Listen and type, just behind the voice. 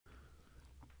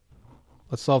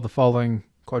Let's solve the following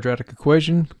quadratic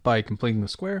equation by completing the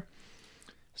square.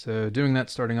 So doing that,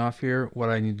 starting off here, what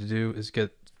I need to do is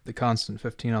get the constant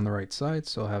 15 on the right side.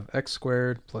 So I'll have x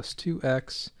squared plus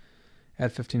 2x,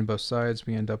 add 15 to both sides,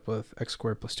 we end up with x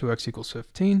squared plus 2x equals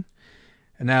 15.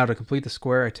 And now to complete the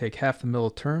square, I take half the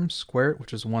middle term, square it,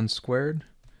 which is 1 squared.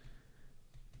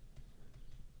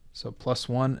 So plus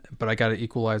 1, but I got to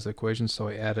equalize the equation, so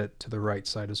I add it to the right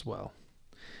side as well.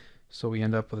 So we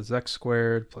end up with x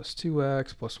squared plus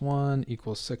 2x plus 1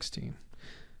 equals 16.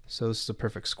 So this is a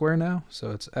perfect square now.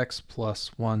 So it's x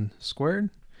plus 1 squared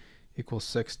equals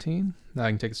 16. Now I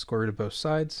can take the square root of both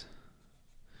sides.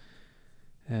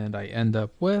 And I end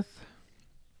up with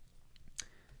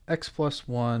x plus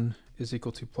 1 is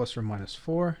equal to plus or minus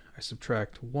 4. I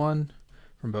subtract 1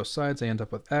 from both sides. I end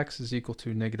up with x is equal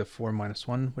to negative 4 minus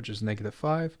 1, which is negative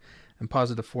 5, and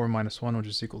positive 4 minus 1, which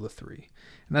is equal to 3.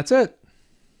 And that's it.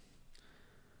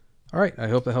 All right, I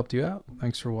hope that helped you out.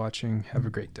 Thanks for watching. Have a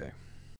great day.